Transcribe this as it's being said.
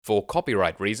For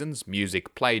copyright reasons,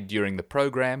 music played during the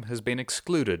program has been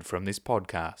excluded from this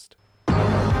podcast.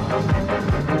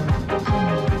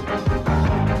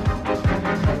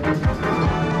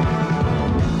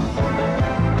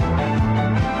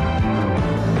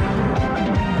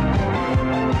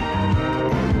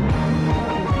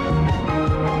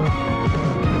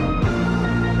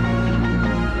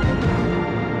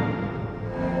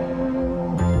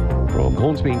 From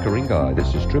Hornsby and Ku-ring-gai,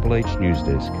 this is Triple H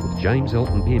Newsdesk with James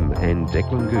Elton Pym and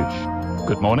Declan Gooch.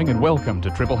 Good morning and welcome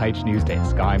to Triple H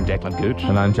Newsdesk. I'm Declan Gooch.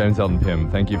 And I'm James Elton Pym.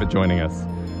 Thank you for joining us.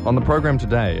 On the program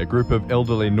today, a group of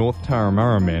elderly North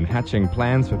Tarramurra men hatching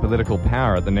plans for political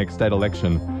power at the next state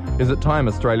election. Is it time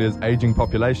Australia's ageing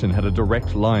population had a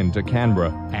direct line to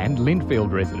Canberra? And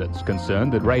Lindfield residents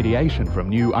concerned that radiation from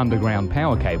new underground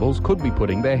power cables could be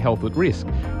putting their health at risk.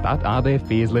 But are their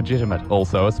fears legitimate?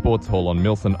 Also, a sports hall on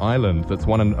Milson Island that's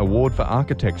won an award for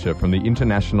architecture from the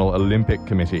International Olympic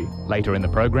Committee. Later in the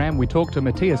program, we talk to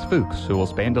Matthias Fuchs, who will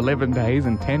spend 11 days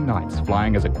and 10 nights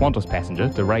flying as a Qantas passenger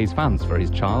to raise funds for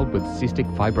his child with cystic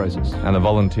fibrosis. And a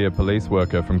volunteer police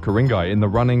worker from Ku-ring-gai in the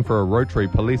running for a Rotary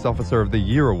Police Officer of the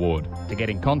Year award. To get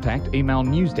in contact, email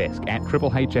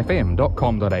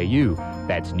newsdesk@triplehfm.com.au.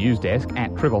 That's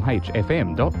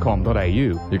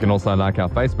newsdesk@triplehfm.com.au. You can also like our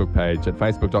Facebook page at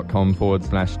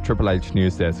facebook.com/Triple H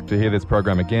Newsdesk to hear this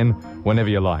program again whenever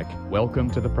you like. Welcome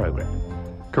to the program.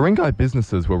 Ku-ring-gai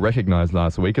businesses were recognised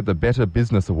last week at the Better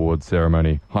Business Awards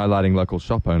ceremony, highlighting local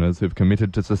shop owners who've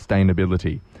committed to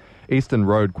sustainability. Eastern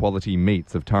Road Quality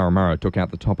Meats of Tarramurra took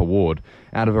out the top award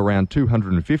out of around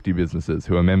 250 businesses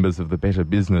who are members of the Better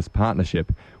Business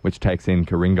Partnership, which takes in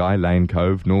Ku-ring-gai, Lane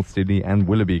Cove, North Sydney and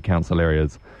Willoughby council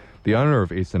areas. The owner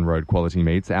of Eastern Road Quality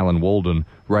Meats, Alan Walden,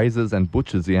 raises and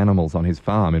butchers the animals on his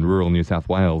farm in rural New South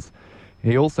Wales.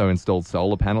 He also installed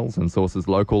solar panels and sources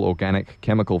local, organic,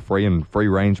 chemical-free and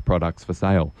free-range products for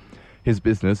sale. His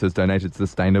business has donated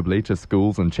sustainably to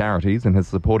schools and charities and has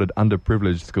supported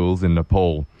underprivileged schools in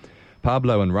Nepal.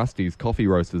 Pablo and Rusty's Coffee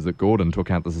Roasters at Gordon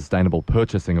took out the Sustainable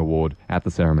Purchasing Award at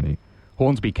the ceremony.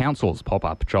 Hornsby Council's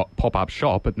pop-up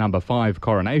shop at number 5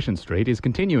 Coronation Street is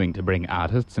continuing to bring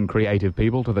artists and creative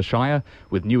people to the Shire,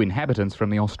 with new inhabitants from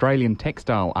the Australian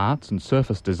Textile Arts and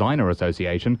Surface Designer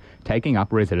Association taking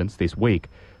up residence this week.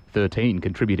 13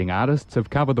 contributing artists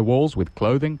have covered the walls with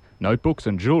clothing, notebooks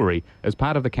and jewellery as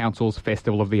part of the Council's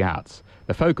Festival of the Arts.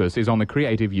 The focus is on the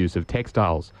creative use of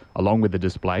textiles. Along with the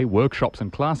display, workshops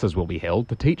and classes will be held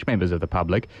to teach members of the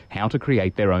public how to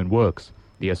create their own works.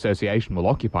 The association will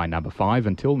occupy number 5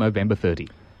 until November 30.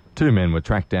 2 men were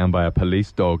tracked down by a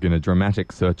police dog in a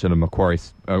dramatic search at a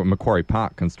Macquarie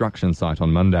Park construction site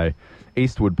on Monday.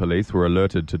 Eastwood police were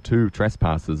alerted to 2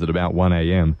 trespassers at about 1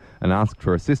 a.m. and asked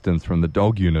for assistance from the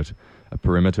dog unit. A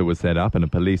perimeter was set up and a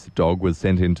police dog was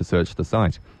sent in to search the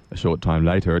site. A short time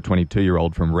later, a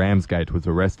 22-year-old from Ramsgate was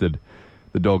arrested.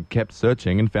 The dog kept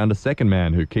searching and found a second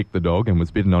man who kicked the dog and was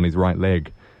bitten on his right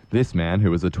leg. This man,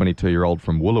 who was a 22-year-old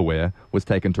from Woolooware, was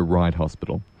taken to Ryde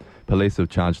Hospital. Police have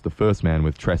charged the first man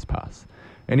with trespass.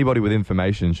 Anybody with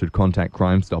information should contact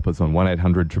Crime Stoppers on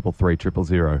 1800 333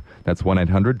 000. That's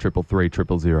 1800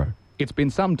 333 000. It's been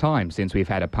some time since we've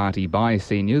had a party by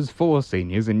seniors for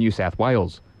seniors in New South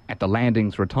Wales. At the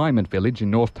Landings Retirement Village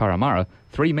in North Tarramurra,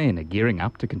 3 men are gearing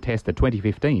up to contest the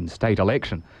 2015 state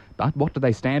election. But what do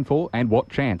they stand for and what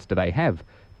chance do they have?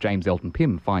 James Elton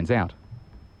Pym finds out.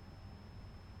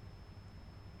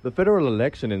 The federal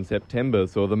election in September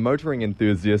saw the motoring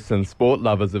enthusiasts and sport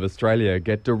lovers of Australia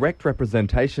get direct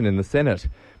representation in the Senate,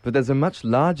 but there's a much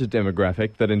larger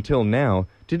demographic that until now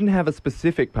didn't have a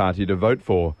specific party to vote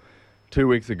for. 2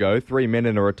 weeks ago, 3 men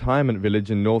in a retirement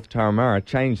village in North Tarramurra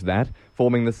changed that,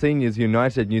 forming the Seniors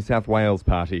United New South Wales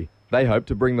Party. They hope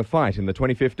to bring the fight in the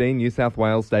 2015 New South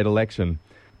Wales state election.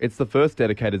 It's the first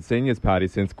dedicated seniors party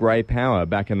since Grey Power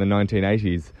back in the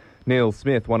 1980s. Neil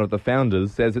Smith, one of the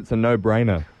founders, says it's a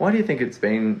no-brainer. Why do you think it's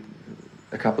been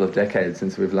a couple of decades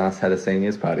since we've last had a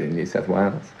seniors party in New South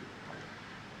Wales?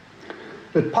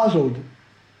 It puzzled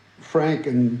Frank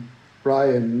and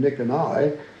Ray and Nick and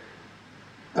I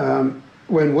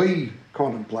when we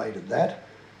contemplated that,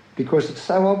 because it's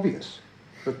so obvious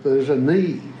that there's a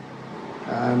need.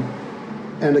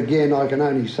 And again, I can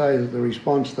only say that the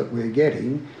response that we're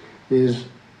getting is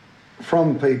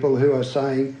from people who are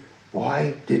saying,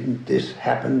 why didn't this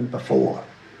happen before?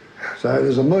 So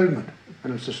there's a movement,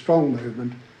 and it's a strong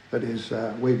movement that is,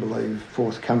 we believe,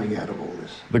 forthcoming out of all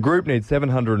this. The group needs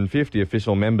 750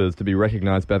 official members to be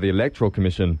recognised by the Electoral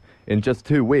Commission. In just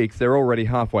 2 weeks, they're already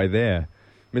halfway there.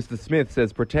 Mr Smith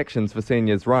says protections for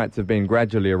seniors' rights have been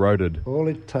gradually eroded. All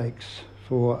it takes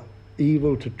for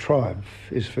evil to triumph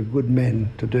is for good men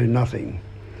to do nothing.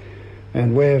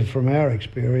 And we've, from our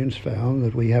experience, found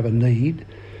that we have a need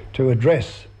to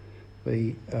address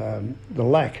the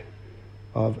lack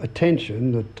of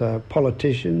attention that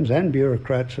politicians and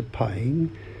bureaucrats are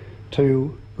paying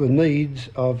to the needs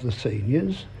of the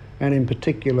seniors, and in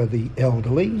particular the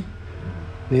elderly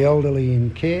in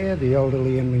care, the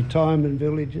elderly in retirement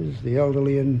villages, the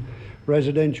elderly in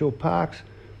residential parks,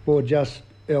 or just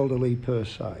elderly per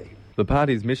se. The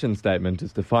party's mission statement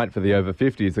is to fight for the over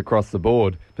 50s across the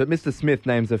board, but Mr Smith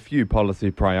names a few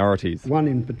policy priorities. One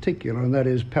in particular, and that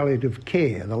is palliative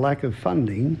care, the lack of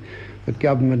funding that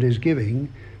government is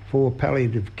giving for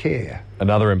palliative care.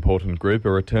 Another important group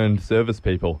are returned service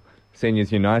people.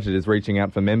 Seniors United is reaching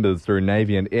out for members through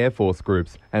Navy and Air Force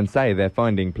groups and say they're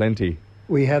finding plenty.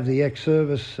 We have the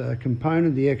ex-service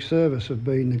component. The ex-service have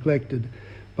been neglected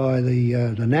by the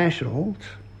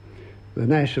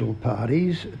national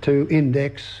parties to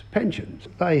index pensions.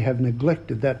 They have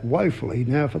neglected that woefully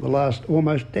now for the last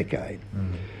almost decade.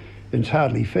 It's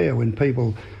hardly fair when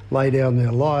people lay down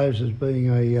their lives as being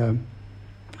a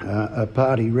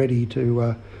party ready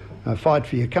to fight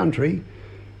for your country,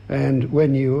 and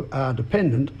when you are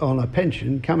dependent on a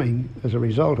pension coming as a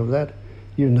result of that,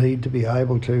 you need to be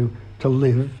able to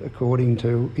live according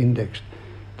to indexed.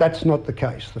 That's not the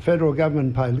case. The federal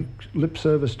government pay lip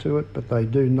service to it, but they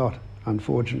do not,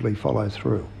 unfortunately, follow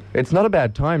through. It's not a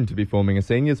bad time to be forming a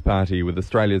seniors party with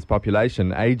Australia's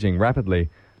population ageing rapidly.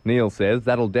 Neil says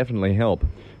that'll definitely help.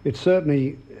 It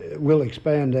certainly will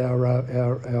expand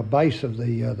our base of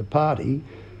the party,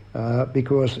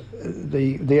 because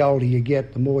the older you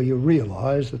get, the more you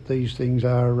realise that these things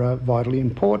are vitally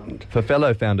important. For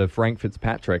fellow founder Frank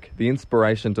Fitzpatrick, the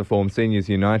inspiration to form Seniors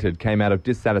United came out of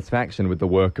dissatisfaction with the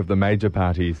work of the major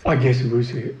parties. I guess it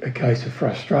was a case of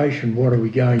frustration. What are we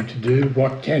going to do?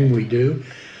 What can we do?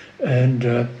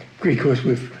 And because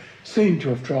we've seemed to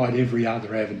have tried every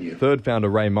other avenue. Third founder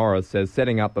Ray Morris says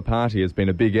setting up the party has been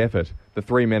a big effort. The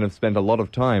three men have spent a lot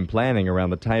of time planning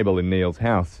around the table in Neil's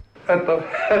house. At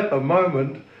the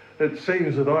moment, it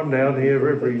seems that I'm down here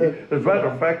every... As a matter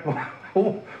of fact,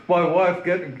 my wife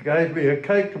gave me a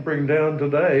cake to bring down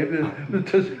today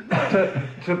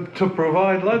to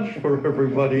provide lunch for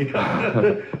everybody.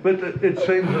 But it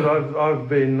seems that I've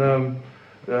been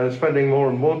spending more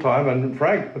and more time, and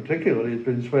Frank particularly has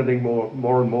been spending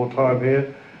more and more time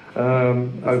here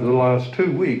over the last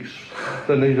 2 weeks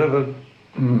than he's ever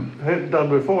done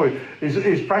before.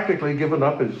 He's practically given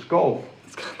up his golf.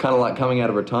 It's kind of like coming out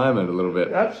of retirement a little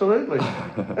bit. Absolutely.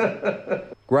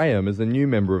 Graham is a new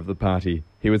member of the party.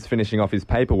 He was finishing off his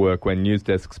paperwork when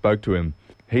Newsdesk spoke to him.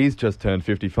 He's just turned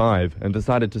 55 and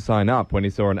decided to sign up when he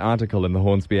saw an article in the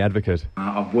Hornsby Advocate.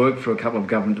 I've worked for a couple of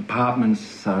government departments,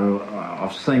 so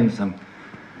I've seen some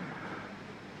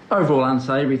overall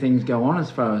unsavoury things go on as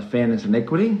far as fairness and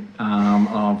equity.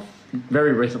 I've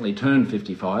very recently turned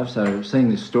 55, so seeing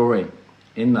this story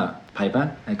in the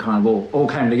paper, it kind of all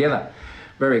came together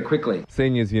very quickly.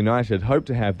 Seniors United hope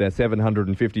to have their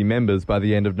 750 members by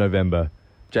the end of November.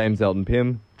 James Elton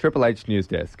Pym, Triple H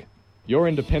Newsdesk. Your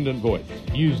independent voice,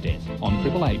 Newsdesk, on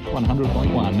Triple H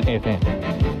 100.1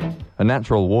 FM. A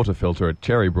natural water filter at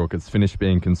Cherrybrook has finished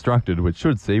being constructed, which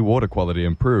should see water quality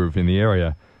improve in the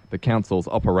area. The council's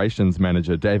operations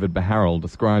manager, David Baharrell,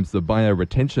 describes the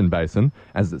bioretention basin,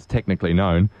 as it's technically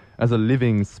known, as a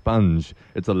living sponge.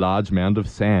 It's a large mound of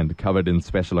sand covered in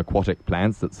special aquatic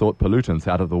plants that sort pollutants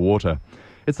out of the water.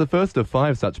 It's the first of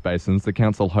 5 such basins the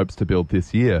council hopes to build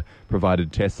this year,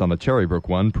 provided tests on the Cherrybrook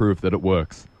one prove that it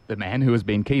works. The man who has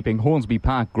been keeping Hornsby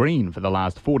Park green for the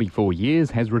last 44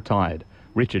 years has retired.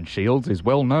 Richard Shields is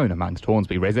well known amongst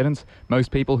Hornsby residents.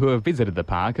 Most people who have visited the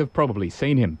park have probably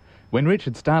seen him. When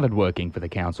Richard started working for the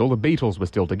council, the Beatles were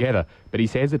still together, but he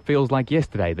says it feels like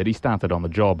yesterday that he started on the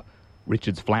job.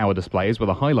 Richard's flower displays were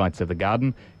the highlights of the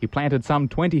garden. He planted some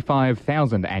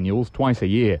 25,000 annuals twice a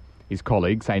year. His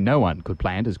colleagues say no one could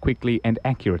plant as quickly and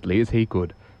accurately as he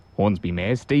could. Hornsby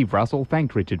Mayor Steve Russell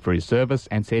thanked Richard for his service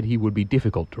and said he would be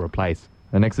difficult to replace.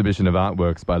 An exhibition of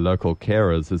artworks by local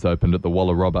carers has opened at the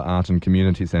Wallarobba Art and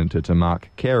Community Centre to mark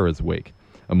Carers Week.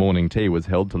 A morning tea was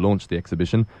held to launch the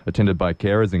exhibition, attended by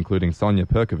carers including Sonia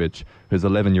Perkovic, whose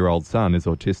 11-year-old son is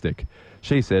autistic.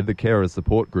 She said the carers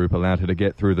support group allowed her to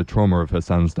get through the trauma of her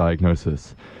son's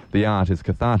diagnosis. The art is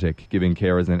cathartic, giving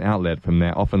carers an outlet from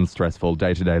their often stressful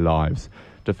day-to-day lives.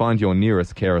 To find your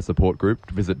nearest carer support group,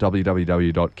 visit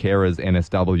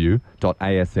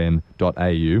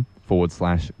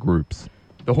www.carersnsw.asn.au/groups.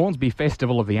 The Hornsby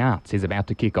Festival of the Arts is about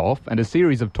to kick off, and a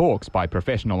series of talks by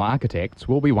professional architects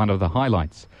will be one of the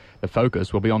highlights. The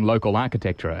focus will be on local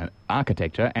architecture,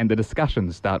 and the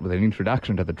discussions start with an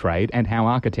introduction to the trade and how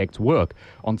architects work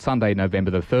on Sunday,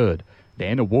 November the 3rd.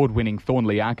 Then award-winning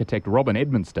Thornley architect Robin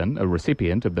Edmonston, a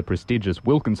recipient of the prestigious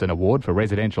Wilkinson Award for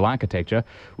Residential Architecture,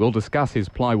 will discuss his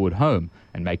plywood home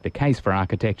and make the case for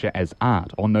architecture as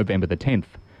art on November the 10th.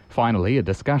 Finally, a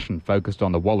discussion focused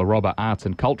on the Wallarobba Arts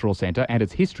and Cultural Centre and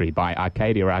its history by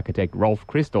Arcadia architect Rolf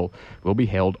Crystal will be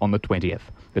held on the 20th.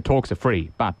 The talks are free,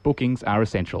 but bookings are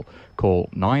essential. Call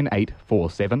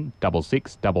 9847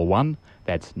 6611.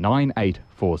 That's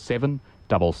 9847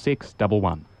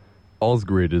 6611.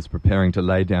 Ausgrid is preparing to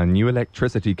lay down new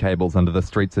electricity cables under the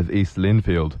streets of East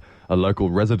Linfield. A local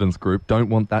residents group don't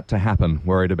want that to happen,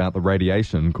 worried about the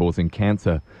radiation causing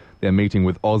cancer. They're meeting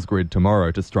with Ausgrid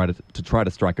tomorrow to try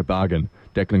to strike a bargain.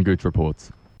 Declan Gooch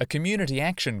reports. A community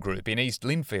action group in East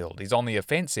Linfield is on the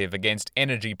offensive against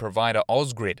energy provider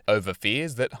Ausgrid over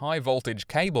fears that high-voltage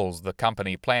cables the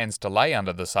company plans to lay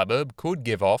under the suburb could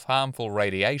give off harmful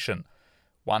radiation.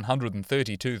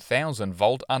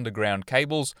 132,000-volt underground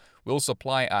cables will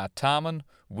supply Artarmon,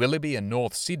 Willoughby and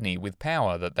North Sydney with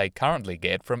power that they currently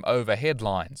get from overhead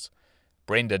lines.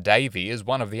 Brenda Davey is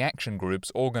one of the action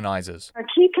group's organisers. Our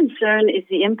key concern is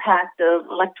the impact of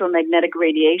electromagnetic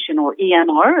radiation, or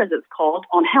EMR as it's called,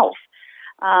 on health.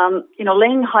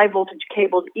 Laying high-voltage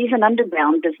cables, even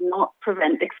underground, does not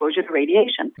prevent exposure to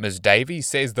radiation. Ms. Davies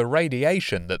says the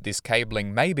radiation that this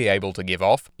cabling may be able to give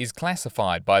off is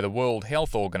classified by the World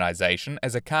Health Organization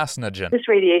as a carcinogen. This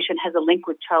radiation has a link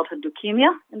with childhood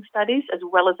leukemia in studies, as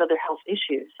well as other health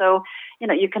issues. So,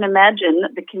 you can imagine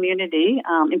the community,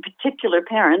 in particular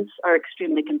parents, are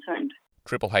extremely concerned.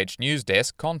 Triple H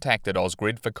Newsdesk contacted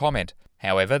Ausgrid for comment.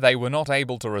 However, they were not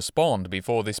able to respond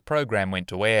before this program went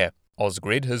to air.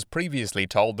 Ausgrid has previously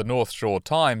told the North Shore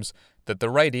Times that the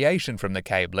radiation from the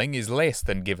cabling is less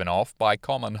than given off by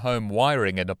common home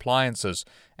wiring and appliances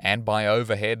and by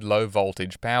overhead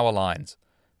low-voltage power lines.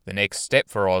 The next step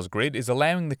for Ausgrid is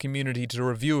allowing the community to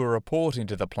review a report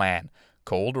into the plan,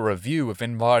 called a Review of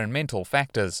Environmental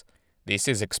Factors. This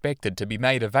is expected to be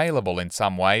made available in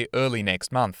some way early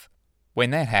next month. When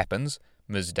that happens,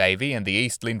 Ms. Davey and the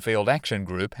East Linfield Action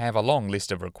Group have a long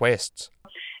list of requests.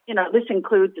 This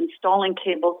includes installing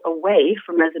cables away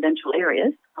from residential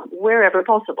areas wherever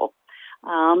possible.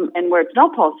 And where it's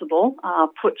not possible,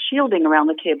 put shielding around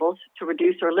the cables to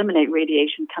reduce or eliminate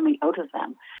radiation coming out of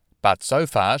them. But so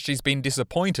far, she's been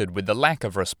disappointed with the lack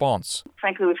of response.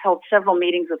 Frankly, we've held several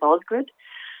meetings with Ausgrid.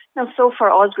 So far,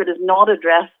 Ausgrid has not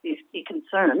addressed these key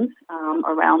concerns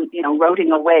around,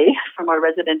 roading away from our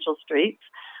residential streets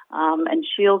and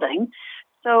shielding.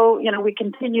 So, we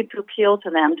continue to appeal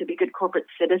to them to be good corporate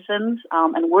citizens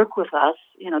and work with us,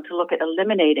 to look at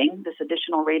eliminating this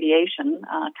additional radiation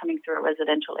coming through a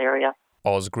residential area.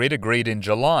 Ausgrid agreed in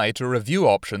July to review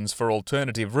options for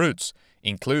alternative routes,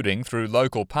 including through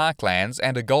local parklands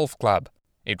and a golf club.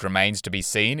 It remains to be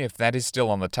seen if that is still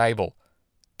on the table.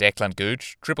 Declan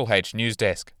Gooch, Triple H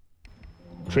Newsdesk.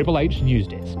 Triple H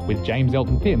Newsdesk with James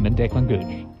Elton Pym and Declan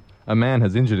Gooch. A man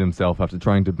has injured himself after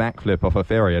trying to backflip off a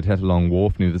ferry at Hettlong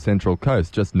Wharf near the Central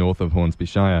Coast, just north of Hornsby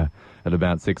Shire. At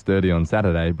about 6:30 on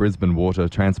Saturday, Brisbane Water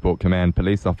Transport Command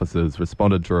police officers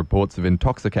responded to reports of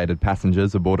intoxicated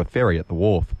passengers aboard a ferry at the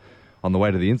wharf. On the way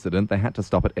to the incident, they had to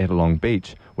stop at Ettalong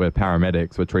Beach, where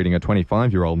paramedics were treating a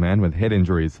 25-year-old man with head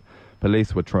injuries.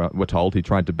 Police were told he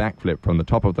tried to backflip from the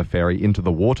top of the ferry into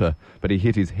the water, but he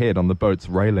hit his head on the boat's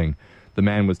railing. The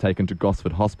man was taken to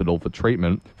Gosford Hospital for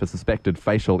treatment for suspected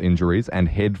facial injuries and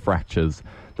head fractures.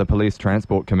 The Police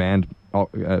Transport Commander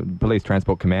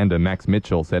Max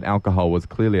Mitchell said alcohol was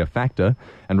clearly a factor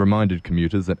and reminded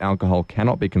commuters that alcohol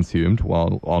cannot be consumed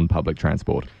while on public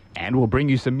transport. And we'll bring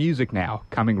you some music now.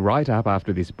 Coming right up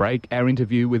after this break, our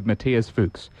interview with Matthias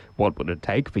Fuchs. What would it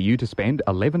take for you to spend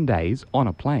 11 days on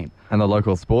a plane? And the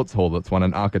local sports hall that's won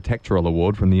an architectural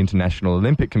award from the International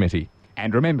Olympic Committee.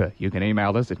 And remember, you can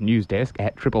email us at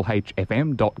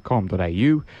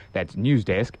newsdesk@triplehfm.com.au. That's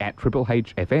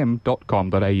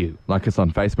newsdesk@triplehfm.com.au. Like us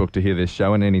on Facebook to hear this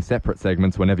show and any separate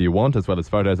segments whenever you want, as well as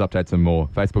photos, updates and more.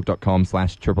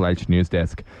 Facebook.com/Triple H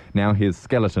Newsdesk. Now here's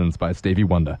Skeletons by Stevie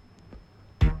Wonder.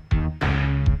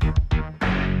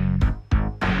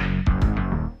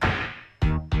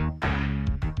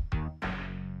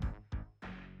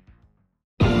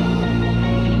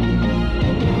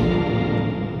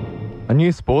 A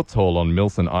new sports hall on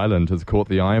Milson Island has caught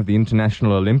the eye of the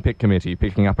International Olympic Committee,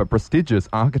 picking up a prestigious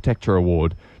architecture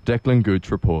award. Declan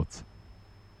Gooch reports.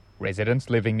 Residents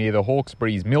living near the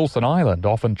Hawkesbury's Milson Island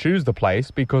often choose the place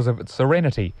because of its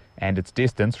serenity and its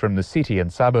distance from the city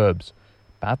and suburbs.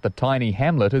 But the tiny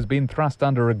hamlet has been thrust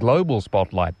under a global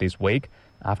spotlight this week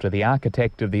after the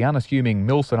architect of the unassuming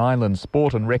Milson Island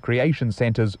Sport and Recreation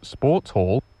Centre's Sports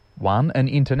Hall won an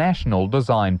international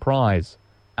design prize.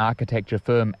 architecture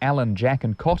firm Allen, Jack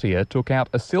and Cottier took out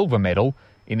a silver medal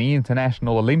in the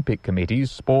International Olympic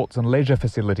Committee's Sports and Leisure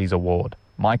Facilities Award.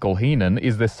 Michael Heenan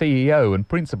is the CEO and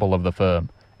principal of the firm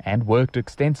and worked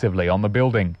extensively on the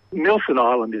building. Milson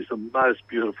Island is the most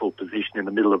beautiful position in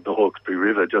the middle of the Hawkesbury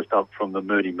River, just up from the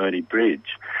Mooney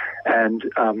Bridge. And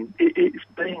it's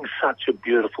being such a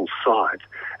beautiful site,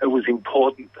 it was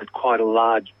important that quite a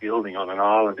large building on an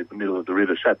island in the middle of the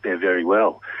river sat there very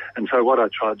well. And so what I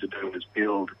tried to do was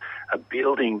build a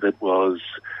building that was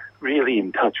really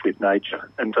in touch with nature.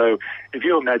 And so if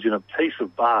you imagine a piece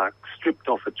of bark stripped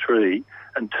off a tree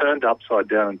and turned upside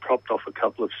down and propped off a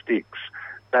couple of sticks,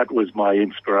 that was my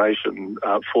inspiration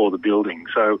for the building.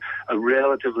 So a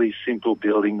relatively simple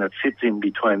building that sits in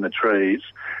between the trees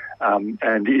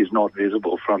and is not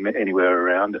visible from anywhere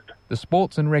around it. The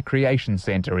Sports and Recreation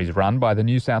Centre is run by the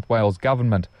New South Wales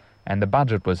Government and the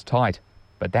budget was tight.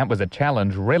 But that was a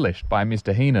challenge relished by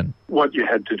Mr Heenan. What you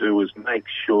had to do was make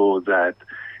sure that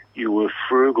you were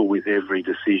frugal with every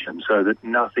decision so that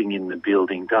nothing in the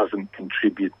building doesn't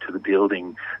contribute to the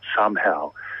building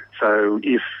somehow. So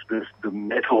if the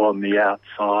metal on the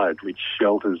outside, which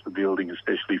shelters the building,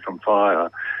 especially from fire,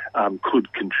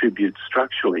 could contribute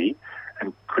structurally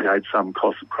and create some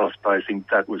cross-bracing,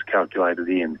 that was calculated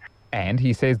in. And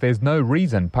he says there's no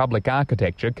reason public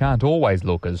architecture can't always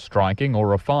look as striking or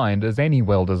refined as any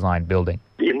well-designed building.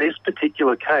 In this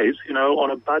particular case, on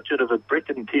a budget of a brick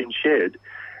and tin shed,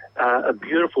 a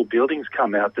beautiful building's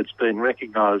come out that's been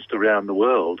recognised around the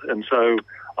world. And so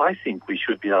I think we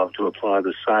should be able to apply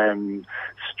the same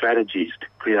strategies to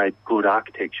create good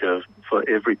architecture for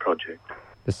every project.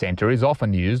 The centre is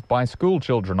often used by school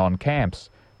children on camps,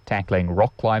 tackling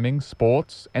rock climbing,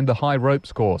 sports and the high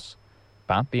ropes course.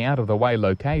 But the out-of-the-way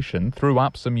location threw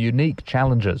up some unique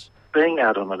challenges. Being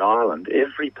out on an island,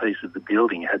 every piece of the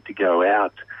building had to go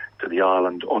out to the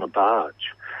island on a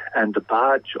barge. And the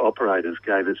barge operators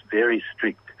gave us very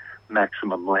strict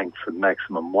maximum lengths and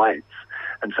maximum weights.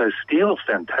 And so steel's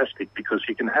fantastic because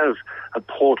you can have a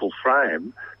portal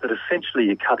frame that essentially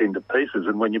you cut into pieces,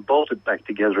 and when you bolt it back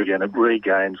together again, it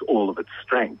regains all of its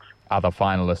strength. Other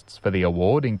finalists for the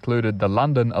award included the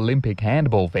London Olympic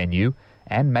handball venue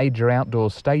and major outdoor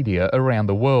stadia around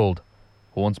the world.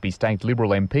 Hornsby State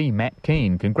Liberal MP Matt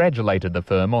Keane congratulated the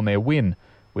firm on their win,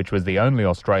 which was the only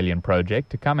Australian project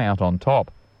to come out on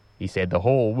top. He said the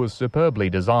hall was superbly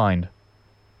designed.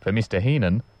 For Mr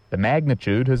Heenan, the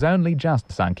magnitude has only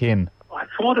just sunk in. I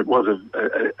thought it was a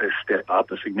step up,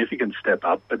 a significant step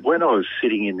up, but when I was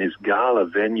sitting in this gala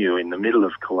venue in the middle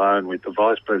of Cologne with the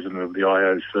Vice President of the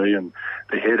IOC and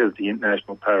the head of the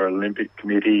International Paralympic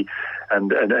Committee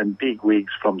and big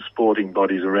wigs from sporting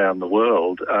bodies around the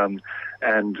world,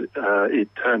 it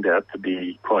turned out to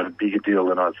be quite a bigger deal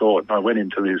than I thought. And I went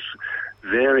into this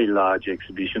very large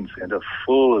exhibition centre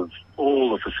full of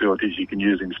all the facilities you can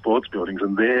use in sports buildings,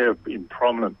 and there in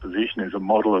prominent position is a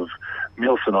model of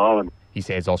Milson Island. He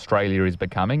says Australia is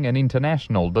becoming an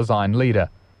international design leader.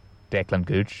 Declan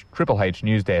Gooch, Triple H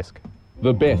Newsdesk.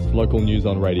 The best local news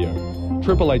on radio.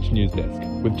 Triple H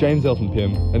Newsdesk with James Elton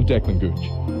Pym and Declan Gooch.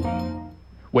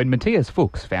 When Matthias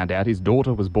Fuchs found out his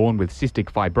daughter was born with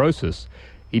cystic fibrosis,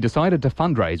 he decided to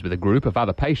fundraise with a group of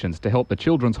other patients to help the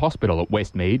Children's Hospital at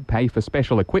Westmead pay for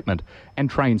special equipment and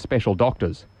train special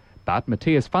doctors. But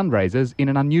Matthias fundraises in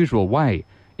an unusual way.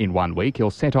 In 1 week,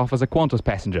 he'll set off as a Qantas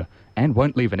passenger and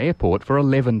won't leave an airport for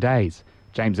 11 days.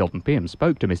 James Elton Pym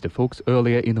spoke to Mr Fuchs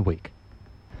earlier in the week.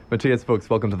 Matthias Fuchs,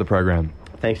 welcome to the program.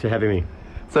 Thanks for having me.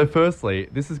 So firstly,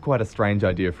 this is quite a strange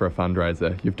idea for a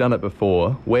fundraiser. You've done it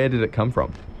before. Where did it come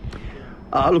from?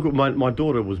 Look, my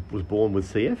daughter was born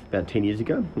with CF about 10 years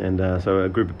ago, and so a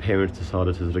group of parents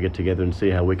decided to sort of get together and see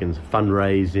how we can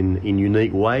fundraise in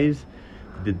unique ways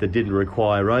that didn't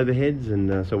require overheads,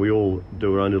 and so we all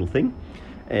do our own little thing.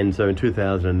 And so in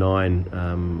 2009,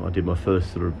 I did my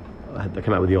first I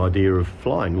came up with the idea of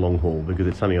flying long haul, because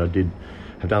it's something have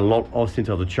done a lot of since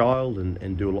I was a child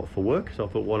and do a lot for work. So I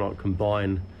thought, why not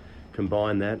combine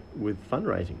that with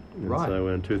fundraising? And right. So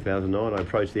in 2009, I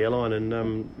approached the airline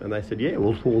and they said, yeah,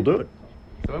 we'll do it.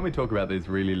 So when we talk about these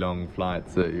really long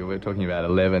flights, we're talking about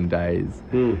 11 days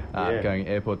going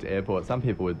airport to airport. Some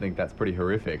people would think that's pretty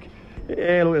horrific.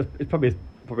 Yeah, look, it's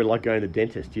probably like going to the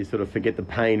dentist. You sort of forget the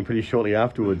pain pretty shortly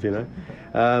afterwards, you know.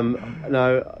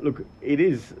 No, look, it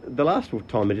is. The last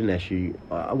time it didn't actually.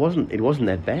 It wasn't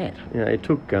that bad. You know, it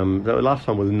took. The last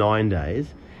time was 9 days.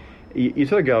 You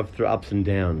sort of go through ups and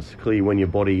downs. Clearly, when your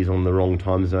body is on the wrong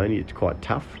time zone, it's quite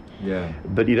tough. Yeah.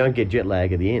 But you don't get jet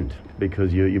lag at the end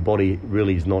because your body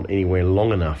really is not anywhere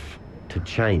long enough to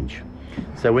change.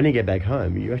 So when you get back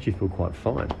home, you actually feel quite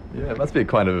fine. Yeah, it must be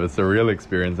kind of a surreal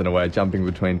experience in a way, jumping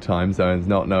between time zones,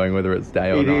 not knowing whether it's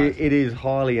day or night. It is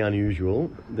highly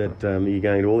unusual that you're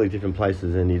going to all these different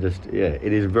places and it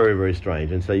is very, very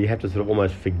strange. And so you have to sort of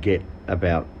almost forget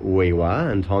about where you are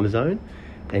and time zone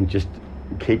and just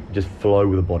flow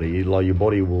with the body. Like your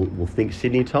body will think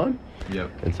Sydney time.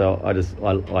 Yep. And so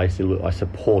I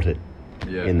support it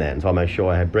in that. And so I make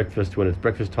sure I have breakfast when it's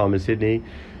breakfast time in Sydney.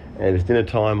 And it's dinner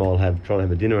time, I'll try and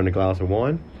have a dinner and a glass of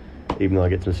wine, even though I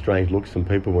get some strange looks from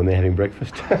people when they're having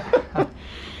breakfast.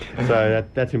 So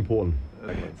that's important.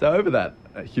 So over that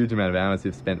huge amount of hours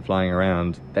you've spent flying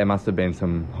around, there must have been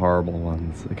some horrible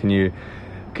ones. Can you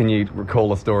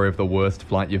recall a story of the worst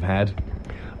flight you've had?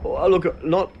 Well, look,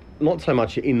 not so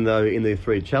much in the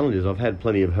 3 challenges. I've had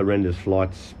plenty of horrendous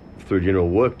flights through general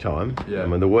work time. Yeah. I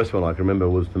mean, the worst one I can remember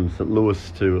was from St.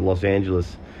 Louis to Los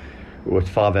Angeles. It was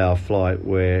a 5-hour flight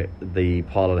where the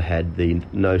pilot had the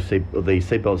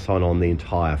seatbelt sign on the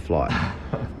entire flight.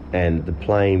 And the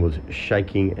plane was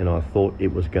shaking and I thought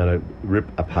it was going to rip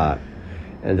apart.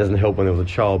 And it doesn't help when there was a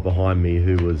child behind me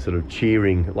who was sort of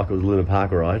cheering like it was a Luna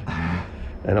Park ride.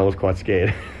 And I was quite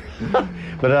scared.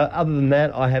 But other than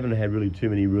that, I haven't had really too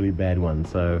many really bad ones.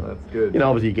 So that's good.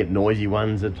 Obviously you get noisy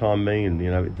ones at time being, and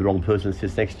if the wrong person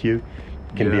sits next to you,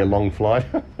 it can be a long flight.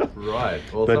 Right.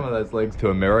 Well, some of those legs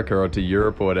to America or to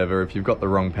Europe or whatever, if you've got the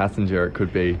wrong passenger, it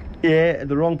could be. Yeah,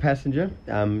 the wrong passenger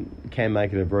can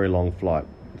make it a very long flight.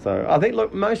 So I think,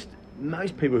 look, most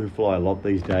people who fly a lot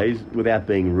these days, without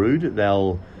being rude,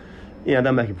 they'll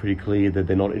make it pretty clear that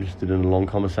they're not interested in a long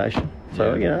conversation.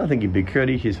 So, I think you'd be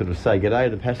courteous, you sort of say g'day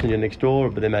to the passenger next door,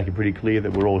 but then make it pretty clear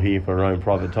that we're all here for our own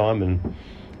private time and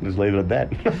just leave it at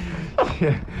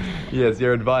that. Yes,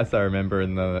 your advice, I remember,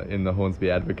 in the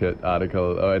Hornsby Advocate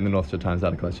article, or in the North Shore Times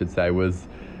article, I should say, was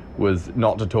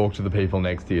not to talk to the people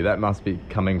next to you. That must be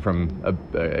coming from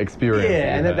experience.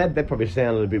 Yeah, and that probably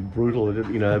sounded a bit brutal,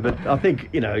 but I think,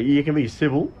 you can be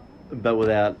civil,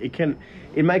 but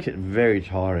it makes it very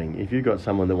tiring. If you've got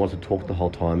someone that wants to talk the whole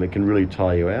time, it can really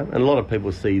tire you out. And a lot of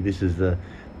people see this as the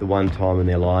one time in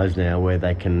their lives now where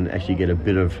they can actually get a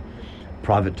bit of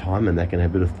private time and they can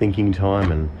have a bit of thinking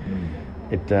time. And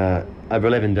over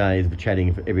 11 days of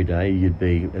chatting every day, you'd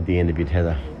be at the end of your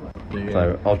tether. Yeah.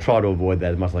 So I'll try to avoid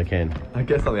that as much as I can. I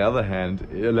guess on the other hand,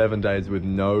 11 days with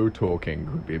no talking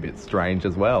could be a bit strange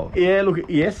as well. Yeah, look,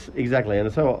 yes, exactly.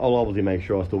 And so I'll obviously make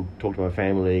sure I still talk to my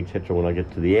family, etc. when I get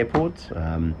to the airports.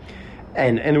 And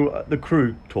the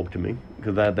crew talk to me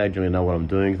because they generally know what I'm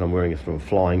doing because I'm wearing a sort of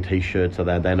flying T-shirt, so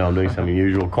they know I'm doing something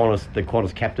unusual. The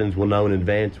Qantas captains will know in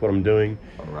advance what I'm doing.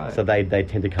 Right. So they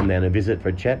tend to come down and visit for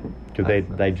a chat because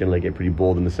they generally get pretty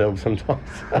bored themselves sometimes.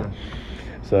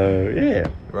 So, yeah.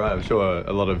 Right, I'm sure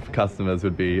a lot of customers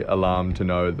would be alarmed to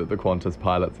know that the Qantas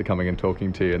pilots are coming and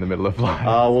talking to you in the middle of flight.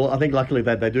 Well, I think luckily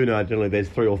they do know generally there's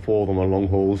 3 or 4 of them on long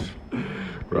hauls.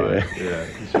 Right, yeah,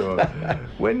 sure.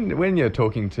 When you're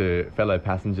talking to fellow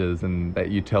passengers and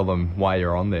that you tell them why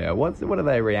you're on there, what do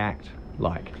they react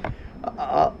like?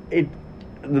 The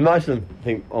most of them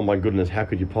think, oh my goodness, how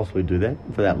could you possibly do that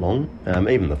for that long?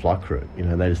 Even the flight crew,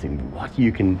 they just think, what,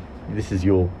 this is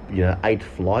your 8th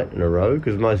flight in a row?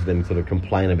 Because most of them sort of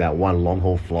complain about one long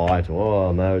haul flight, or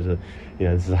oh no,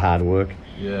 this is hard work.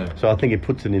 Yeah. So I think it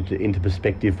puts it into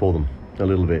perspective for them a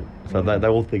little bit. So they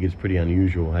all think it's pretty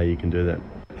unusual how you can do that.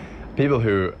 People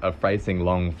who are facing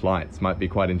long flights might be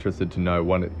quite interested to know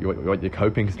what your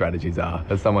coping strategies are.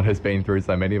 As someone who's been through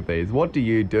so many of these, what do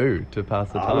you do to pass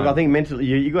the time? Look, I think mentally,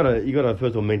 you got to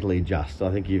first of all mentally adjust. I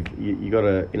think you got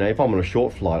to, if I'm on a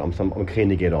short flight, I'm keen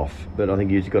to get off, but I think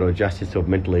you've got to adjust yourself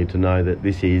mentally to know that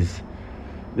this is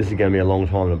going to be a long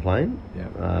time on a plane.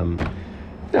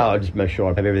 Yeah. I just make sure I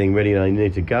have everything ready and I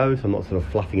need to go, so I'm not sort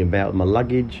of fluffing about with my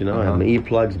luggage. I have my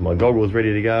earplugs, my goggles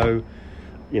ready to go.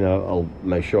 I'll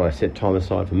make sure I set time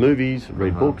aside for movies,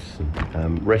 read books,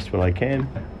 and rest when I can.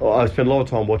 I spend a lot of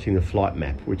time watching the flight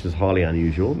map, which is highly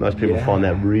unusual. Most people find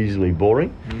that reasonably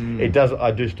boring.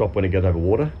 I do stop when it goes over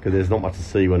water, because there's not much to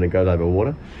see when it goes over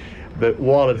water. But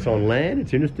while it's on land,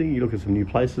 it's interesting. You look at some new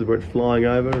places where it's flying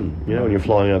over, and when you're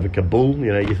flying over Kabul,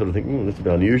 you sort of think, that's a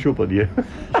bit unusual, but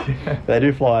they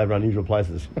do fly over unusual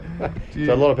places.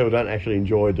 So a lot of people don't actually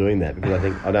enjoy doing that, because I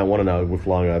think, I don't want to know we're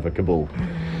flying over Kabul.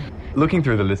 Looking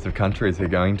through the list of countries you're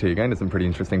going to some pretty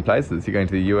interesting places. You're going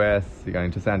to the US, you're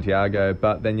going to Santiago,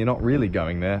 but then you're not really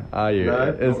going there, are you? No,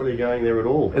 not really going there at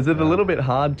all. Is it a little bit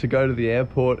hard to go to the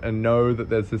airport and know that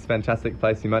there's this fantastic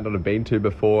place you might not have been to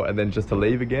before and then just to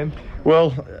leave again?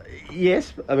 Well,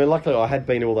 yes. Luckily I had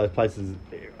been to all those places.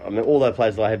 All those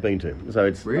places I had been to. So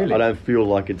it's really? I don't feel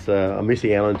like it's I'm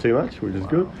missing out on too much, which is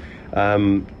good.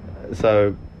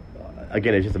 So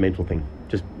again, it's just a mental thing.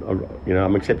 Just,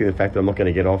 I'm accepting the fact that I'm not going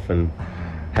to get off and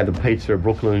have the pizza at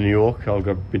Brooklyn in New York. I'll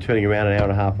be turning around an hour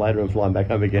and a half later and flying back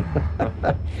home again.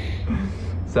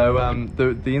 So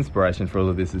the inspiration for all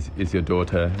of this is your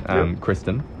daughter,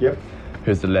 Kristen. Yep.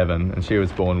 Who's 11, and she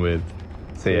was born with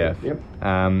CF.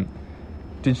 Yep.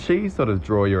 Did she sort of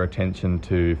draw your attention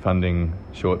to funding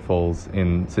shortfalls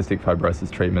in cystic fibrosis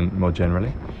treatment more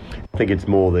generally? I think it's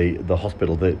more the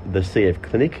hospital, the CF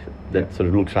clinic that sort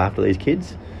of looks after these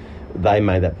kids. They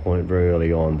made that point very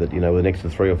early on that, with an extra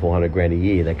 $300,000 or $400,000 a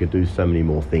year, they could do so many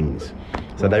more things.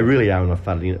 So they really are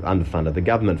underfunded. The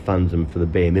government funds them for the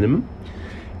bare minimum.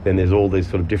 Then there's all these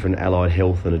sort of different allied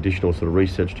health and additional sort of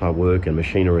research type work and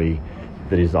machinery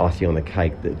that is icing on the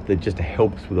cake that just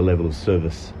helps with the level of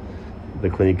service the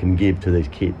clinic can give to these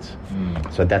kids.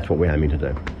 So that's what we're aiming to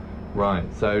do. Right.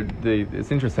 So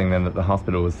it's interesting then that the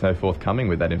hospital was so forthcoming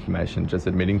with that information, just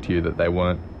admitting to you that they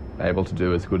weren't able to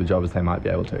do as good a job as they might be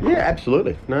able to. Yeah,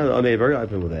 absolutely. No, they're very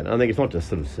open with that. I think it's not just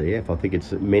sort of CF. I think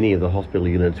it's many of the hospital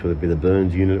units, whether it be the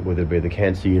burns unit, whether it be the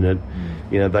cancer unit,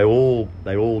 they all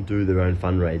do their own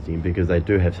fundraising because they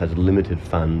do have such limited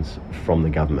funds from the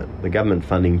government. The government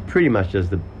funding pretty much does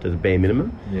the bare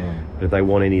minimum. Yeah. But if they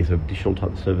want any sort of additional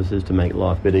type of services to make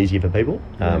life a bit easier for people,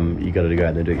 you've got to go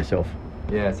out and do it yourself.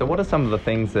 Yeah, so what are some of the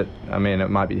things that, it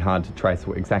might be hard to trace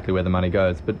exactly where the money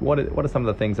goes, but what are some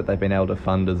of the things that they've been able to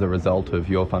fund as a result of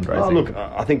your fundraising? Oh, look,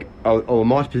 I think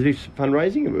my specific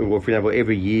fundraising, well, for example,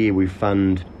 every year we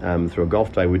fund, through a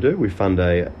golf day we fund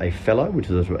a fellow, which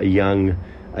is a young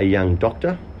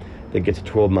doctor that gets a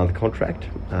 12-month contract,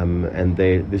 and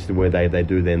this is where they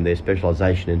do then their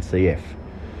specialisation in CF.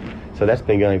 So that's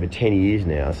been going for 10 years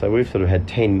now. So we've sort of had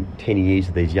 10 years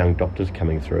of these young doctors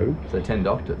coming through. So 10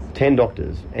 doctors? 10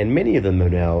 doctors. And many of them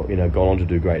have now, gone on to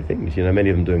do great things. Many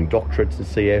of them doing doctorates at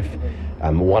CF.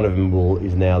 One of them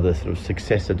is now the sort of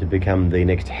successor to become the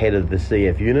next head of the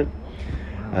CF unit.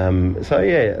 So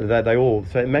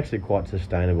it makes it quite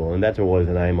sustainable. And that's always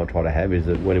an aim I try to have, is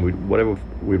that whatever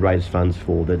we raise funds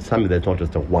for, that something that's not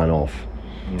just a one-off,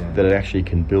 that it actually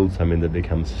can build something that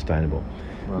becomes sustainable.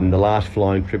 Right. And the last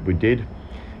flying trip we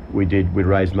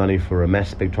raised money for a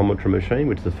mass spectrometer machine,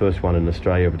 which is the first one in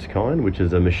Australia of its kind, which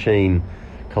is a machine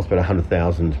costs about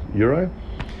 €100,000.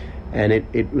 And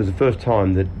it was the first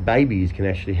time that babies can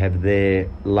actually have their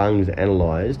lungs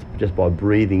analysed just by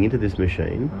breathing into this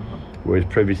machine, whereas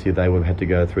previously they would have had to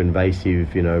go through invasive,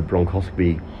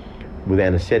 bronchoscopy with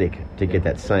anaesthetic to get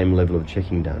that same level of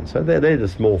checking done. So they're the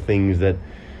small things that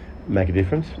make a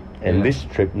difference. And this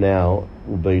trip now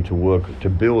will be to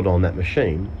build on that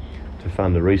machine to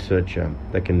fund a researcher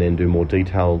that can then do more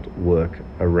detailed work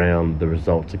around the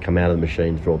results that come out of the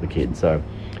machines for all the kids. So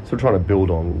we're trying to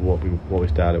build on what we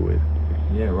started with.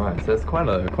 Yeah, right. So it's quite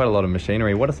a lot of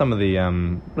machinery. What are some of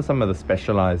the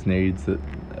specialised needs that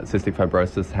cystic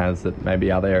fibrosis has that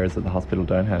maybe other areas of the hospital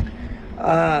don't have?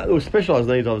 Specialised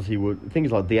needs obviously would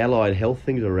things like the allied health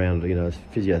things around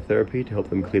physiotherapy to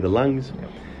help them clear the lungs. Yep.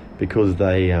 Because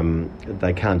they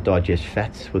can't digest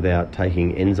fats without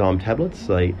taking enzyme tablets.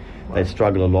 They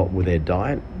struggle a lot with their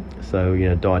diet. So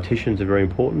dietitians are very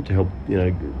important to help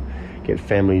get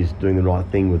families doing the right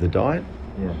thing with the diet.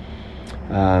 Yeah.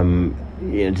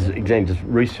 Just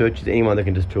researchers, anyone that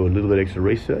can just do a little bit extra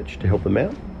research to help them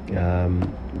out.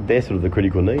 They're sort of the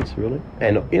critical needs, really.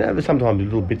 And sometimes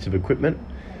little bits of equipment,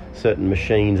 certain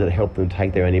machines that help them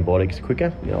take their antibiotics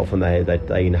quicker. Often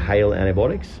they inhale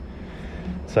antibiotics.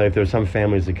 So if there are some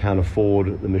families that can't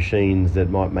afford the machines that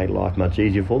might make life much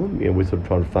easier for them, we're sort of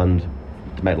trying to fund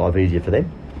to make life easier for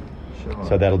them. Sure.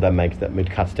 So that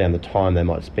cuts down the time they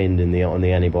might spend on the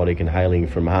antibiotic inhaling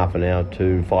from half an hour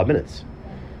to 5 minutes,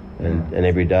 and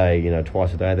every day,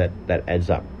 twice a day, that adds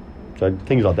up. So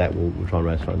things like that we'll try and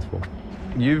raise funds for.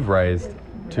 You've raised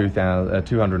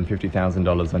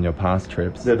 $250,000 on your past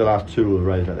trips. The last two we've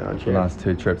raised right now. The last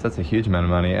two trips. That's a huge amount of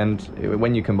money. And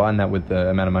when you combine that with the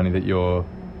amount of money that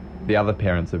the other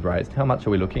parents have raised, how much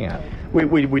are we looking at?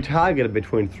 We target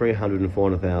between $300,000 and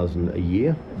 $400,000 a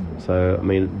year. So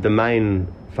the main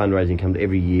fundraising comes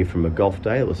every year from a golf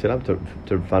day that was set up to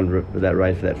fund that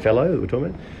raise for that fellow that we're talking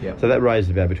about. Yep. So that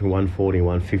raises about between $140,000 and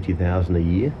 $150,000 a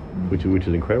year, which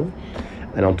is incredible.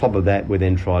 And on top of that, we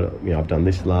then try to, I've done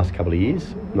this the last couple of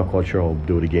years. I'm not quite sure I'll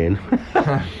do it again.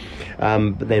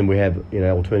 But then we have,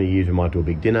 alternate years we might do a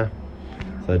big dinner.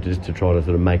 So just to try to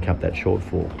sort of make up that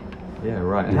shortfall. Yeah,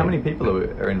 right. And how many people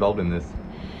are involved in this?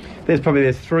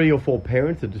 There's 3 or 4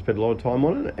 parents that just spent a lot of time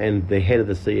on it, and the head of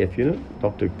the CF unit,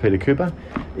 Dr. Peter Cooper,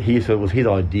 it was his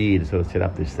idea to sort of set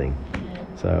up this thing.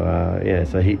 So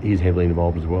so he's heavily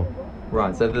involved as well.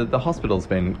 Right, so the hospital's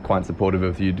been quite supportive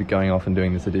of you going off and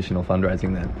doing this additional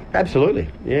fundraising then? Absolutely.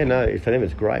 Yeah, no, for them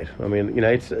it's great. I mean,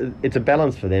 it's a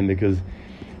balance for them because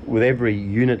with every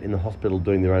unit in the hospital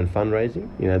doing their own fundraising,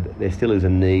 there still is a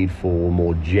need for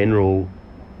more general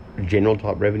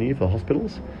type revenue for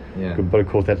hospitals. Yeah. But of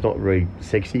course that's not very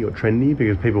sexy or trendy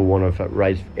because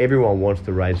everyone wants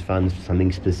to raise funds for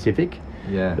something specific.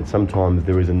 Yeah. But sometimes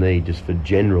there is a need just for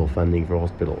general funding for a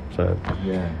hospital. So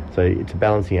it's a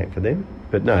balancing act for them.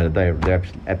 But no, they're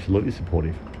absolutely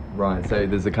supportive. Right, so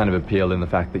there's a kind of appeal in the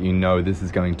fact that this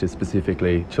is going to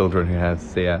specifically children who have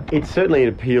CF. It's certainly an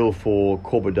appeal for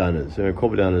corporate donors.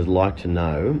 Corporate donors like to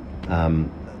know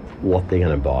what they're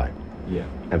going to buy. Yeah.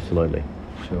 Absolutely.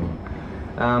 Sure.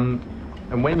 And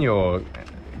when you're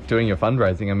doing your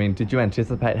fundraising, I mean, did you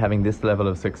anticipate having this level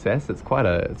of success? It's quite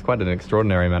an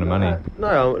extraordinary amount of money.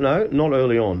 No, not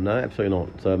early on. No, absolutely not.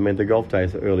 So, I mean, the golf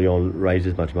days early on raised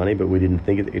as much money, but we didn't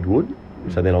think it would.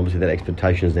 So then obviously that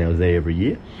expectation is now there every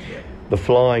year. The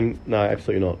flying, no,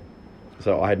 absolutely not.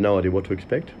 So I had no idea what to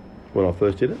expect when I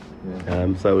first did it.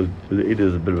 Yeah. So it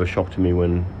is a bit of a shock to me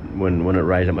when it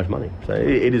raised that much money. So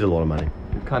it is a lot of money.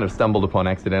 You kind of stumbled upon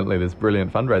accidentally this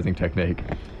brilliant fundraising technique.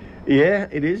 Yeah,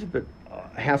 it is, but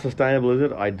how sustainable is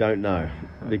it? I don't know,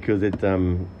 because it's a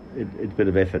bit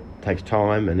of effort. It takes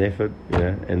time and effort,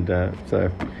 and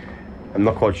so I'm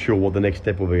not quite sure what the next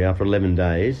step will be. After 11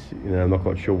 days, I'm not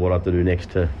quite sure what I have to do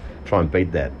next to try and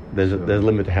beat that. There's a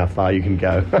limit to how far you can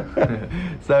go.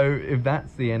 So if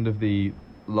that's the end of the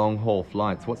long-haul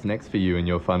flights, what's next for you in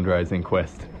your fundraising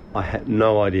quest? I have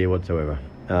no idea whatsoever.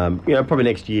 Probably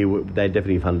next year they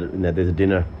definitely fund it. There's a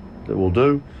dinner that we'll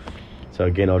do. So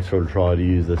again, I'd sort of try to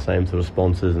use the same sort of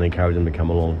sponsors and encourage them to come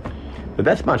along. But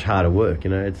that's much harder work,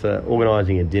 It's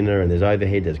organising a dinner and there's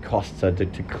overhead, there's costs. So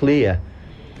to clear,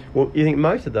 well, you think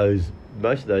most of those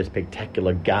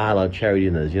spectacular gala charity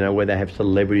dinners, where they have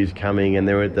celebrities coming and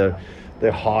they're at the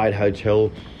Hyde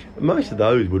Hotel, most of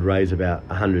those would raise about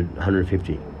 100,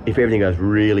 150 if everything goes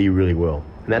really, really well.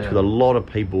 And that's with a lot of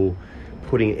people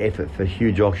putting effort for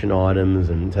huge auction items,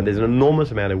 and so there's an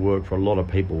enormous amount of work for a lot of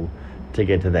people to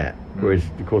get to that. Whereas,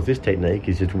 of course, this technique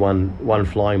is just one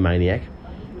flying maniac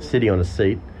sitting on a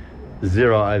seat,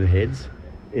 zero overheads.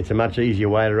 It's a much easier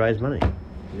way to raise money.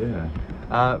 Yeah.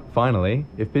 Finally,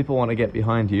 if people want to get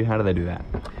behind you, how do they do that?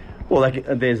 Well,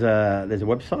 there's a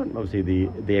website, obviously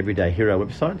the Everyday Hero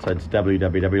website, so it's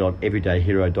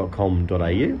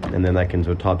www.everydayhero.com.au, and then they can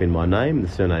sort of type in my name, the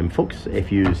surname Fuchs,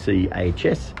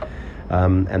 Fuchs,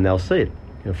 and they'll see it.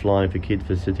 Flying for kids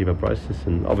for cystic fibrosis,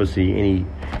 and obviously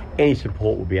any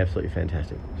support would be absolutely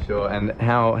fantastic. Sure. And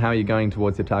how are you going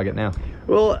towards your target now?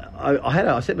 Well,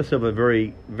 I set myself a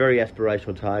very, very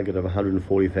aspirational target of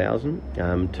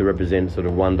 140,000 to represent sort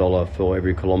of $1 for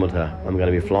every kilometre I'm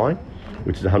going to be flying,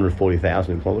 which is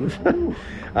 140,000 kilometres.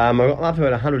 I'm up to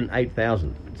about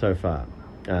 108,000 so far.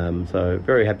 So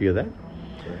very happy with that.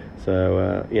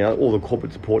 So, all the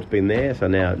corporate support's been there, so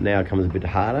now it comes a bit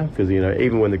harder because,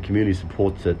 even when the community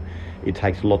supports it, it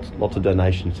takes lots of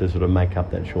donations to sort of make up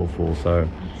that shortfall. So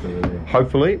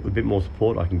hopefully, with a bit more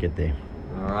support, I can get there.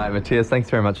 All right, Matthias,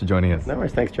 thanks very much for joining us. No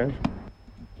worries, thanks, James.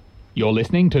 You're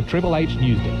listening to Triple H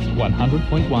Newsdesk,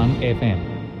 100.1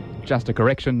 FM. Just a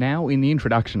correction now. In the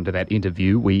introduction to that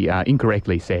interview, we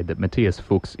incorrectly said that Matthias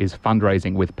Fuchs is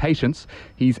fundraising with patients.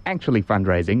 He's actually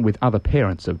fundraising with other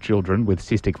parents of children with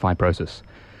cystic fibrosis.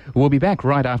 We'll be back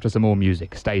right after some more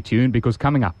music. Stay tuned, because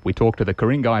coming up, we talk to the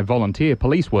Ku-ring-gai volunteer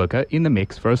police worker in the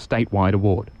mix for a statewide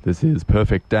award. This is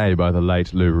Perfect Day by the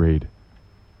late Lou Reed.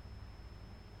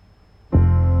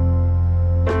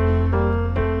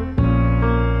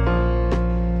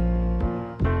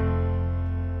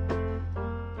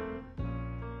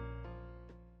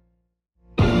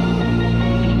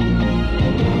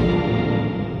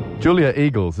 Julia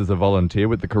Eagles is a volunteer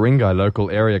with the Ku-ring-gai Local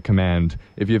Area Command.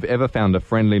 If you've ever found a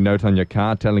friendly note on your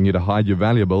car telling you to hide your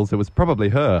valuables, it was probably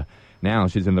her. Now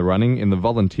she's in the running in the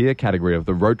volunteer category of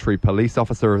the Rotary Police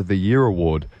Officer of the Year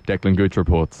Award. Declan Gooch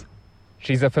reports.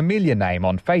 She's a familiar name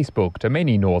on Facebook to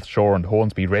many North Shore and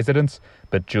Hornsby residents,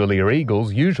 but Julia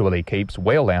Eagles usually keeps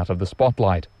well out of the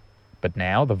spotlight. But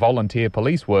now the volunteer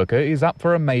police worker is up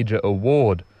for a major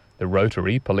award, the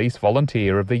Rotary Police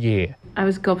Volunteer of the Year. I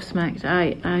was gobsmacked.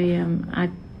 I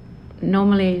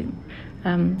normally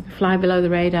fly below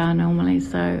the radar normally,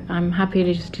 so I'm happy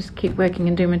to just keep working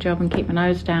and do my job and keep my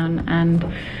nose down. And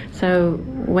so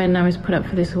when I was put up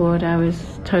for this award, I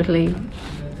was totally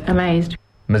amazed.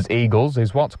 Ms. Eagles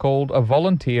is what's called a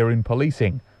volunteer in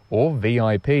policing, or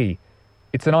VIP.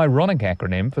 It's an ironic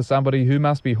acronym for somebody who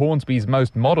must be Hornsby's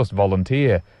most modest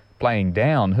volunteer, playing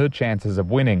down her chances of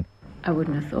winning. I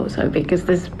wouldn't have thought so, because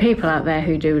there's people out there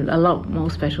who do a lot more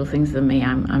special things than me,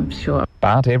 I'm sure.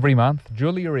 But every month,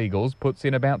 Julia Eagles puts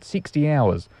in about 60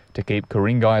 hours to keep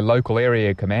Ku-ring-gai Local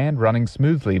Area Command running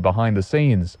smoothly behind the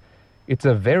scenes. It's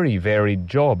a very varied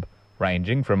job,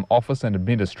 ranging from office and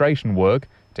administration work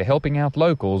to helping out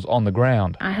locals on the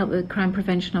ground. I help the crime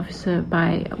prevention officer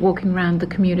by walking around the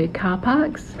commuter car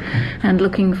parks and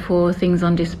looking for things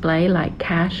on display like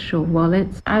cash or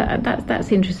wallets.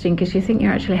 That's interesting, because you think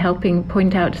you're actually helping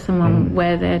point out to someone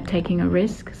where they're taking a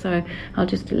risk. So I'll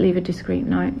just leave a discreet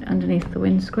note underneath the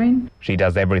windscreen. She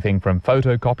does everything from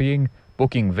photocopying,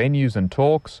 booking venues and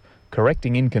talks,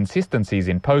 correcting inconsistencies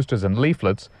in posters and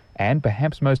leaflets, and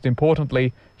perhaps most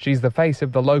importantly, she's the face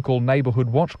of the local neighbourhood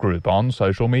watch group on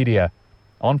social media.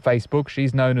 On Facebook,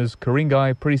 she's known as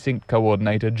Ku-ring-gai Precinct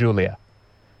Coordinator Julia.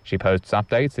 She posts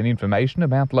updates and information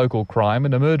about local crime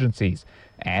and emergencies,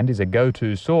 and is a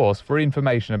go-to source for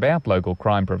information about local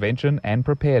crime prevention and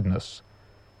preparedness.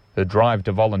 Her drive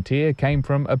to volunteer came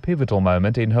from a pivotal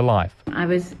moment in her life. I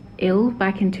was ill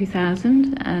back in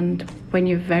 2000, and when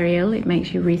you're very ill, it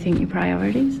makes you rethink your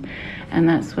priorities. And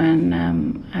that's when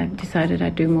I decided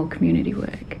I'd do more community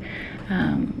work.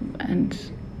 And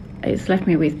it's left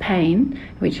me with pain,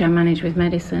 which I manage with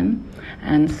medicine.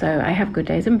 And so I have good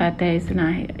days and bad days, and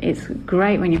it's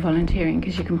great when you're volunteering,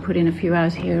 because you can put in a few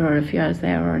hours here or a few hours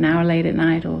there, or an hour late at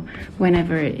night, or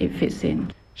whenever it fits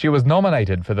in. She was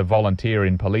nominated for the Volunteer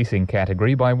in Policing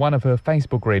category by one of her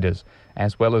Facebook readers,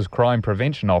 as well as Crime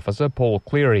Prevention Officer Paul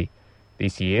Cleary.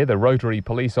 This year, the Rotary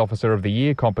Police Officer of the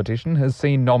Year competition has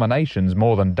seen nominations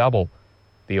more than double.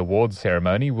 The awards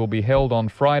ceremony will be held on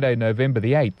Friday, November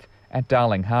the 8th at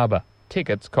Darling Harbour.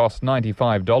 Tickets cost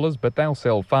 $95, but they'll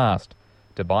sell fast.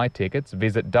 To buy tickets,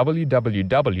 visit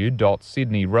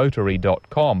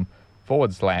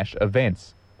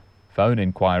www.sydneyrotary.com/events. Phone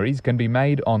inquiries can be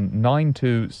made on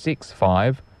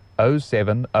 9265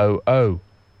 0700,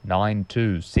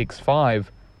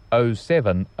 9265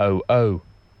 0700.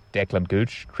 Declan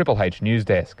Gooch, Triple H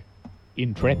Newsdesk.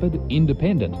 Intrepid,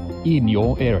 independent, in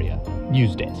your area.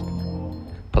 Newsdesk.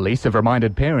 Police have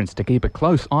reminded parents to keep a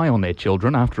close eye on their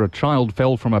children after a child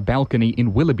fell from a balcony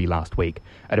in Willoughby last week.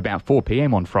 At about 4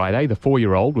 p.m. on Friday, the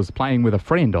 4-year-old was playing with a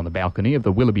friend on the balcony of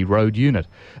the Willoughby Road unit.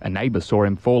 A neighbour saw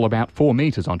him fall about 4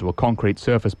 metres onto a concrete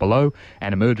surface below,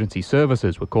 and emergency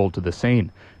services were called to the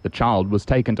scene. The child was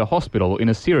taken to hospital in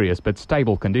a serious but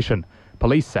stable condition.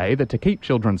 Police say that to keep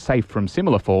children safe from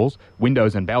similar falls,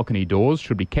 windows and balcony doors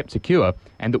should be kept secure,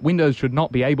 and that windows should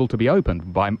not be able to be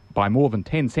opened by more than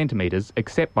 10 centimetres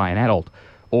except by an adult.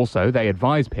 Also, they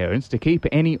advise parents to keep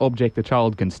any object the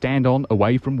child can stand on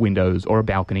away from windows or a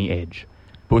balcony edge.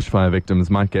 Bushfire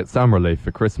victims might get some relief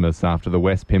for Christmas after the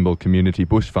West Pymble Community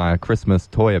Bushfire Christmas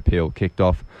Toy Appeal kicked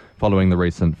off following the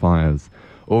recent fires.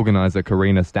 Organiser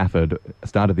Karina Stafford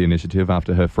started the initiative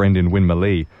after her friend in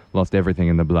Winmalee lost everything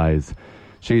in the blaze.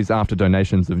 She's after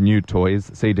donations of new toys,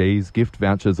 CDs, gift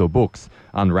vouchers or books.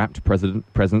 Unwrapped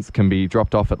presents can be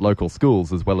dropped off at local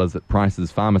schools as well as at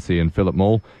Price's Pharmacy in Phillip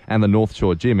Mall and the North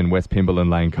Shore Gym in West Pymble and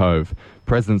Lane Cove.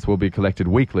 Presents will be collected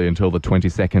weekly until the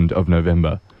 22nd of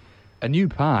November. A new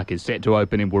park is set to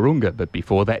open in Wahroonga, but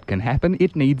before that can happen,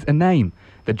 it needs a name.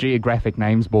 The Geographic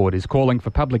Names Board is calling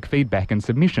for public feedback and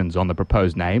submissions on the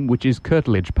proposed name, which is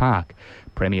Curtilage Park.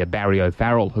 Premier Barry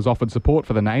O'Farrell has offered support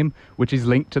for the name, which is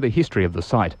linked to the history of the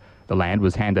site. The land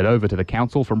was handed over to the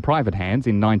council from private hands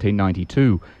in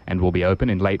 1992 and will be open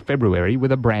in late February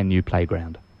with a brand new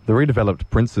playground. The redeveloped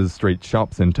Princes Street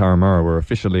shops in Turramurra were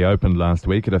officially opened last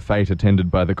week at a fete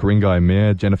attended by the Ku-ring-gai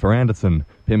Mayor Jennifer Anderson.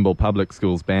 Pymble Public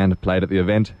Schools Band played at the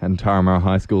event, and Turramurra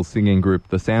High School singing group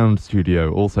The Sound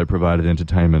Studio also provided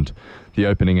entertainment. The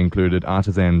opening included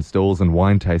artisan stalls and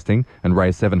wine tasting and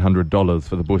raised $700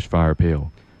 for the bushfire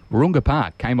appeal. Wahroonga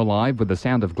Park came alive with the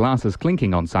sound of glasses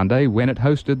clinking on Sunday when it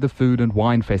hosted the Food and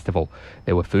Wine Festival.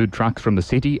 There were food trucks from the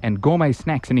city and gourmet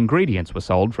snacks and ingredients were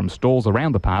sold from stalls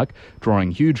around the park,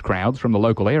 drawing huge crowds from the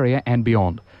local area and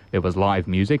beyond. There was live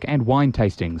music and wine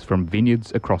tastings from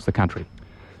vineyards across the country.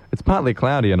 It's partly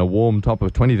cloudy and a warm top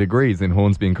of 20 degrees in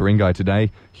Hornsby and Ku-ring-gai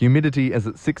today. Humidity is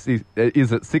at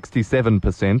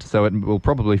 67%, so it will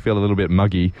probably feel a little bit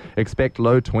muggy. Expect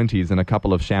low 20s and a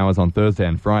couple of showers on Thursday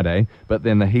and Friday, but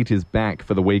then the heat is back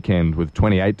for the weekend with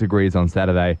 28 degrees on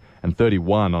Saturday and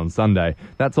 31 on Sunday.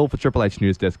 That's all for Triple H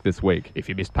News Desk this week. If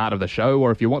you missed part of the show,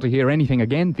 or if you want to hear anything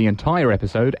again, the entire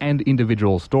episode and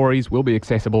individual stories will be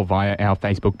accessible via our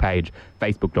Facebook page,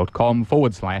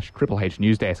 facebook.com/Triple H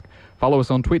News Desk. Follow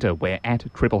us on Twitter, we're at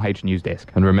Triple H News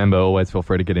Desk. And remember, always feel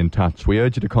free to get in touch. We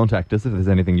urge you to contact us if there's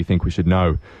anything you think we should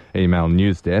know. Email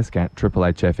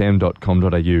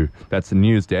newsdesk@triplehfm.com.au. That's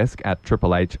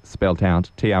newsdesk@tripleh, spelt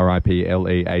out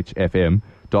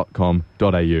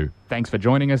triplehfm.com.au. Thanks for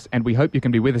joining us, and we hope you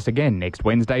can be with us again next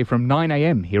Wednesday from 9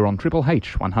 a.m. here on Triple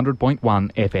H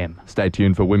 100.1 FM. Stay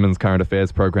tuned for Women's Current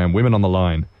Affairs program Women on the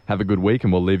Line. Have a good week,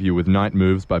 and we'll leave you with Night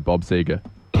Moves by Bob Seger.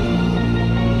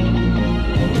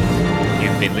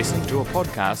 You've been listening to a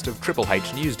podcast of Triple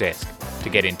H News Desk. To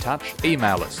get in touch,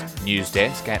 email us,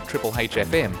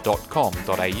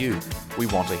 newsdesk@triplehfm.com.au. We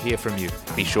want to hear from you.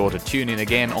 Be sure to tune in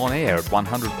again on air at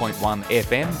 100.1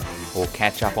 FM or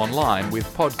catch up online with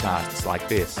podcasts like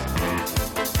this.